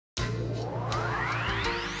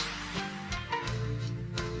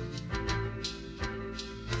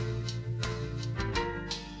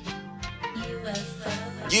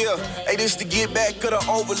Yeah, hey, this to get back of the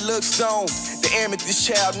overlooked zone. The amethyst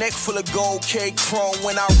child, neck full of gold, carry chrome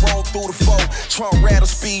when I roll through the foe. Trump rattle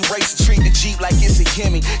speed, race to treat the Jeep like it's a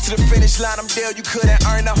gimme. To the finish line, I'm there, you couldn't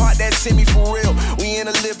earn the heart that's in me for real. We in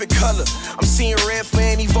a living color. I'm seeing red for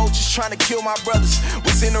any vultures trying to kill my brothers.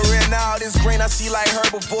 What's in the red now, this green I see like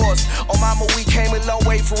herbivores. On mama, we came a long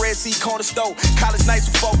way for Red Sea corner store. College nights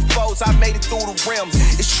with 4 for 4s, I made it through the rim.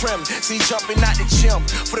 It's trim, see jumping out the gym.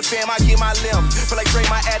 For the fam, I get my limb. Feel like Drake,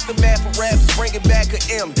 my aftermath for rappers, bringing back a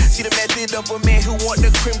M. See the method of a man who want the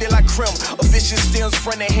creme de la creme. A vicious stems,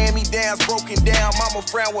 front and hand-me-downs, broken down. Mama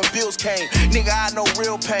frowned when bills came. Nigga, I know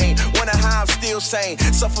real pain. Wonder how I'm still sane.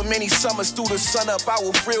 Suffer many summers through the sun up, I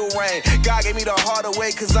will feel rain. God gave me the harder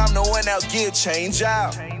way, cause I'm the one that'll give change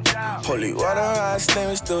out. Holy water, I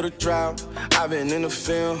stand through the drought. I've been in the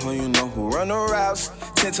field, you know who run the routes.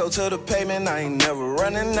 10-toe to the pavement, I ain't never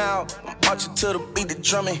running out. I'm marching to the beat, the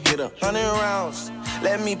drum and hit 100 rounds.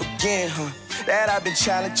 Let me begin, that I've been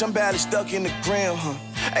challenged, I'm badly stuck in the grim,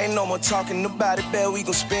 Ain't no more talking about it, bet we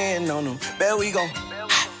gon' spin on them. Bet we gon'.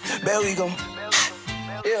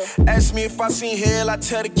 Yeah. Ask me if I seen hell, I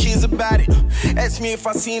tell the kids about it. Ask me if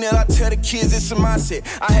I seen it, I tell the kids it's a mindset.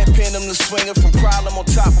 I had pinned them to swinging from problem on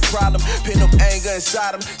top of problem. Pin up anger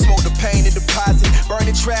inside them, smoke the pain and deposit.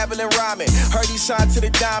 Burning, traveling, rhyming. Heard he signed to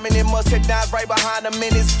the diamond, it must have died right behind him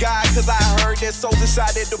in his God. Cause I heard that souls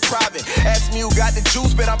inside they're depriving. Ask me who got the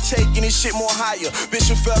juice, but I'm taking this shit more higher.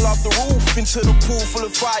 Bishop fell off the roof into the pool full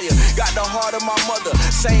of fire. Got the heart of my mother,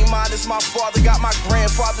 same mind as my father. Got my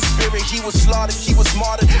grandfather's spirit, he was slaughtered, he was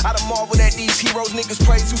martyred. I done marvel at these heroes, niggas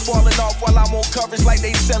praise who falling off while I'm on coverage like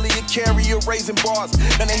they selling a carrier, raising bars.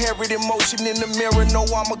 Done inherit emotion in the mirror, know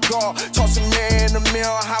I'm a god. Tossing mirror in the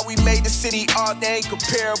mirror, how we made the city art. They ain't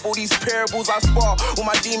comparable, these parables I spar. With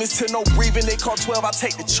my demons to no breathing, they call 12, I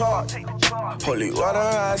take the charge. Holy water,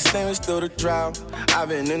 I stand through the drought. I've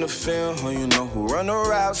been in the field, you know who run the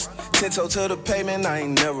routes. 10-toe to the pavement, I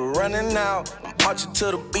ain't never running out. I'm marching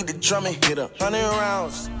to the beat, the drum and hit 100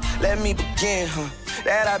 rounds. Let me begin,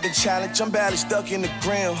 that I've been challenged, I'm badly stuck in the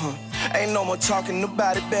grim, Ain't no more talking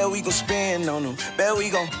about it, bet we gon' spin on them. Bet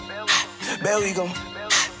we gon',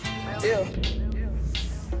 yeah.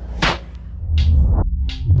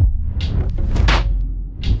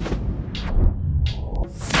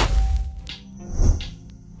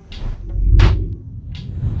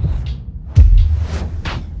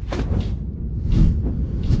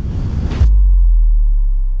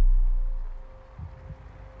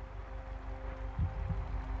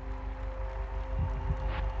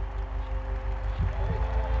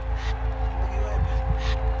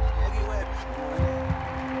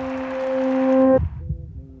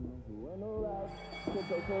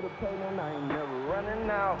 I ain't never running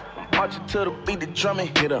out. I'm marching to the beat, the drum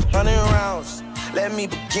and hit 100 rounds. Let me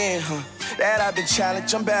begin, that I've been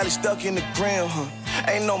challenged, I'm badly stuck in the grim,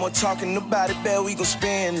 Ain't no more talking about it, bet we gon'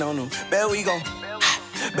 spin on them. Bet we gon',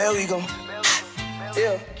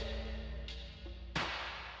 yeah.